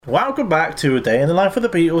Welcome back to A Day in the Life of the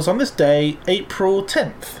Beatles on this day, April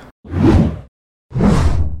 10th.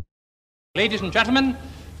 Ladies and gentlemen,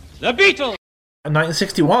 the Beatles! In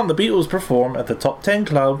 1961, the Beatles perform at the Top 10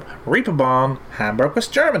 Club, Reeperbahn, Hamburg,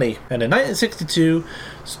 West Germany. And in 1962,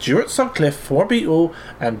 Stuart Sutcliffe, former Beatle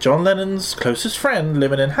and John Lennon's closest friend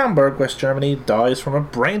living in Hamburg, West Germany, dies from a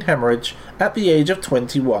brain hemorrhage at the age of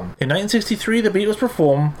 21. In 1963, the Beatles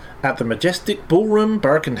perform at the majestic Ballroom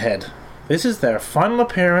Birkenhead. This is their final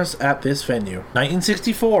appearance at this venue.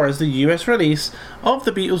 1964 is the US release of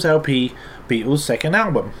the Beatles LP, Beatles' second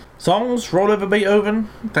album. Songs: Roll Over Beethoven,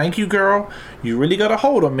 Thank You Girl, You Really Got a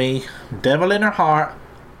Hold on Me, Devil in Her Heart,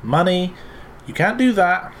 Money, You Can't Do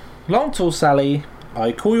That, Long Tall Sally,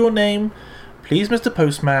 I Call Your Name, Please Mr.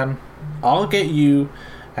 Postman, I'll Get You,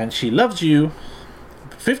 and She Loves You.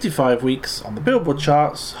 55 weeks on the Billboard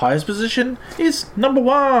charts, highest position is number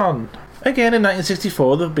 1. Again in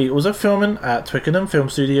 1964, the Beatles are filming at Twickenham Film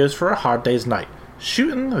Studios for A Hard Day's Night,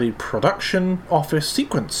 shooting the production office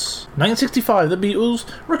sequence. 1965, the Beatles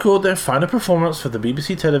record their final performance for the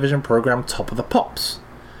BBC television programme Top of the Pops.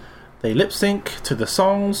 They lip-sync to the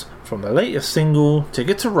songs from the latest single,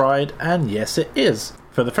 Ticket to Ride, and Yes It Is.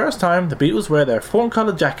 For the first time, the Beatles wear their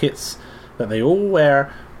fawn-coloured jackets that they all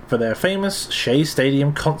wear for their famous Shea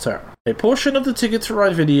Stadium concert. A portion of the Ticket to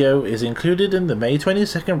Ride video is included in the May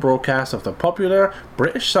 22nd broadcast of the popular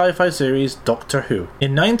British sci-fi series Doctor Who.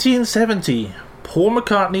 In 1970, Paul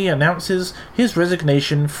McCartney announces his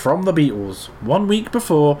resignation from the Beatles 1 week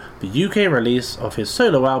before the UK release of his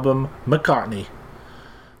solo album, McCartney.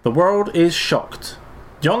 The world is shocked.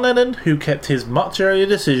 John Lennon, who kept his much earlier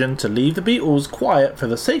decision to leave the Beatles quiet for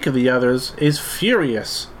the sake of the others, is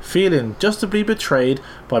furious, feeling justly betrayed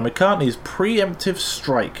by McCartney's preemptive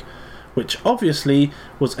strike, which obviously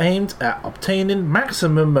was aimed at obtaining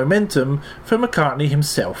maximum momentum for McCartney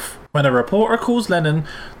himself. When a reporter calls Lennon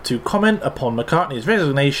to comment upon McCartney's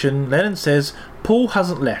resignation, Lennon says, "Paul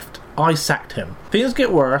hasn't left, I sacked him." Things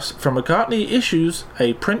get worse from McCartney issues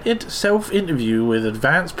a printed self-interview with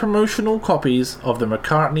advanced promotional copies of the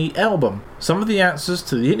McCartney album. Some of the answers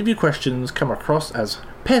to the interview questions come across as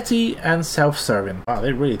petty and self-serving. Wow,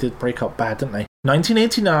 they really did break up bad, didn't they?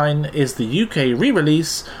 1989 is the UK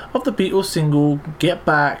re-release of the Beatles single Get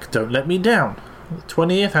Back, Don't Let Me Down,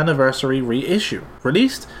 20th anniversary reissue,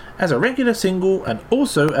 released as a regular single and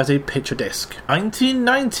also as a picture disc.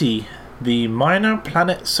 1990, the Minor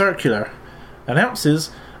Planet Circular announces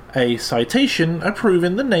a citation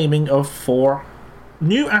approving the naming of 4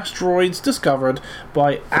 new asteroids discovered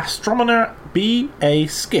by astronomer B.A.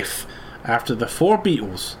 Skiff after the 4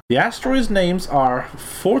 Beatles. The asteroids' names are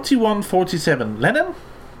 4147 Lennon,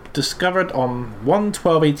 discovered on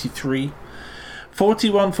 1/12/83,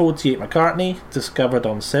 4148 McCartney, discovered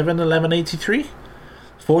on 7/11/83,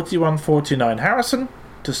 4149 Harrison,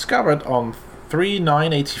 discovered on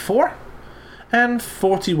 3/9/84, and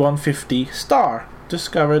 4150 Star,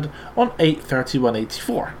 discovered on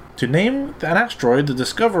 8/31/84. To name an asteroid, the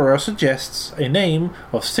discoverer suggests a name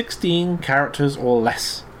of 16 characters or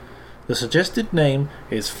less. The suggested name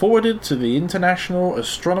is forwarded to the International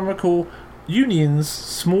Astronomical Union's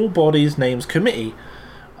Small Bodies Names Committee,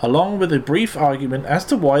 along with a brief argument as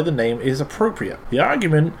to why the name is appropriate. The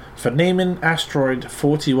argument for naming asteroid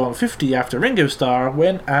 4150 after Ringo Starr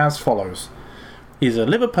went as follows. He's a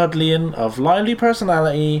Liverpudlian of lively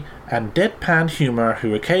personality and deadpan humour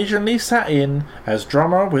who occasionally sat in as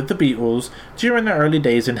drummer with the Beatles during their early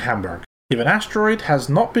days in Hamburg. If an asteroid has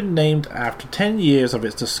not been named after 10 years of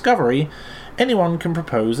its discovery, anyone can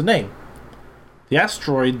propose a name. The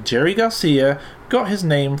asteroid Jerry Garcia got his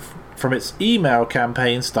name from its email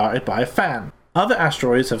campaign started by a fan. Other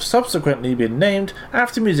asteroids have subsequently been named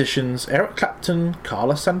after musicians Eric Clapton,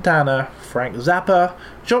 Carlos Santana, Frank Zappa,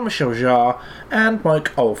 Jean-Michel Jarre, and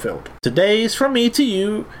Mike Oldfield. Today's From Me to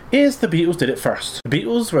You is The Beatles Did It First. The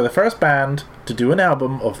Beatles were the first band to do an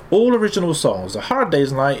album of all original songs, A Hard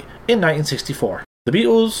Day's Night, in 1964. The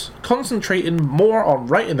Beatles, concentrating more on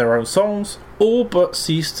writing their own songs, all but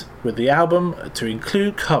ceased with the album to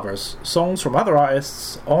include covers, songs from other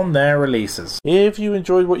artists on their releases. If you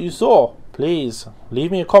enjoyed what you saw, please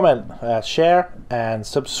leave me a comment, share, and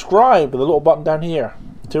subscribe with the little button down here.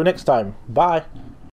 Until next time, bye.